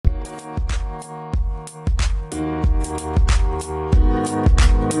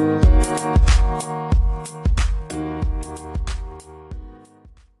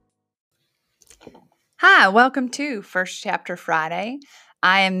Hi, welcome to First Chapter Friday.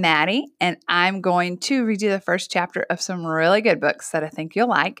 I am Maddie, and I'm going to read you the first chapter of some really good books that I think you'll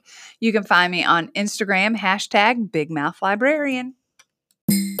like. You can find me on Instagram, #BigMouthLibrarian.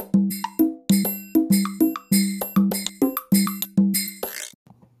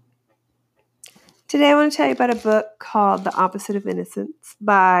 Today I want to tell you about a book called The Opposite of Innocence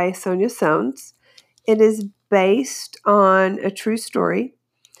by Sonia Sones. It is based on a true story,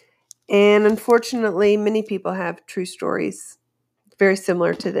 and unfortunately many people have true stories very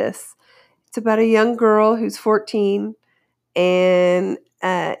similar to this. It's about a young girl who's 14 and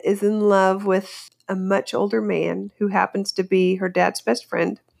is in love with a much older man who happens to be her dad's best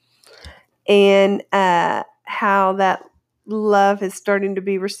friend, and how that love is starting to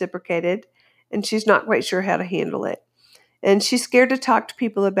be reciprocated, and she's not quite sure how to handle it. And she's scared to talk to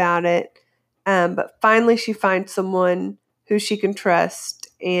people about it, but finally she finds someone who she can trust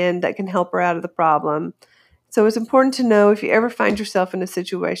and that can help her out of the problem. So it's important to know, if you ever find yourself in a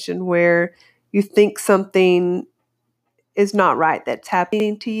situation where you think something is not right that's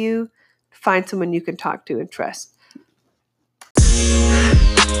happening to you, find someone you can talk to and trust.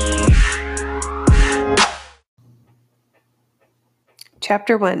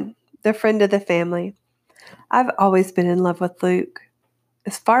 Chapter 1, The Friend of the Family. I've always been in love with Luke,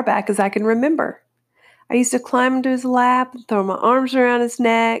 as far back as I can remember. I used to climb into his lap and throw my arms around his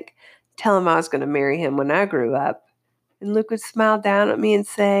neck, tell him I was going to marry him when I grew up. And Luke would smile down at me and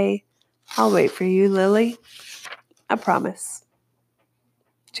say, "I'll wait for you, Lily. I promise."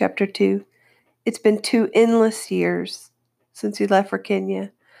 Chapter 2. It's been 2 endless years since he left for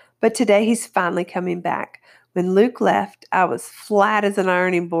Kenya, but today he's finally coming back. When Luke left, I was flat as an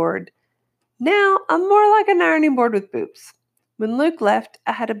ironing board. Now I'm more like an ironing board with boobs. When Luke left,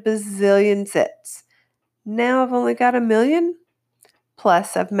 I had a bazillion zits. Now I've only got 1,000,000.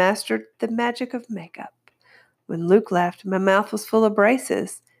 Plus, I've mastered the magic of makeup. When Luke left, my mouth was full of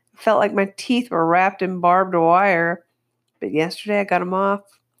braces. It felt like my teeth were wrapped in barbed wire. But yesterday I got them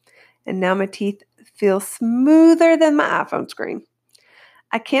off, and now my teeth feel smoother than my iPhone screen.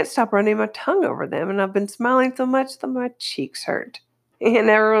 I can't stop running my tongue over them, and I've been smiling so much that my cheeks hurt.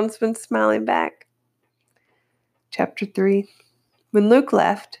 And everyone's been smiling back. Chapter 3. When Luke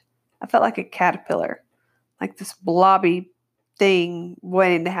left, I felt like a caterpillar, like this blobby thing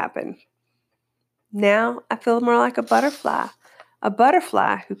waiting to happen. Now I feel more like a butterfly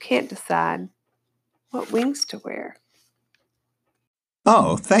who can't decide what wings to wear.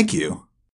 Oh, thank you.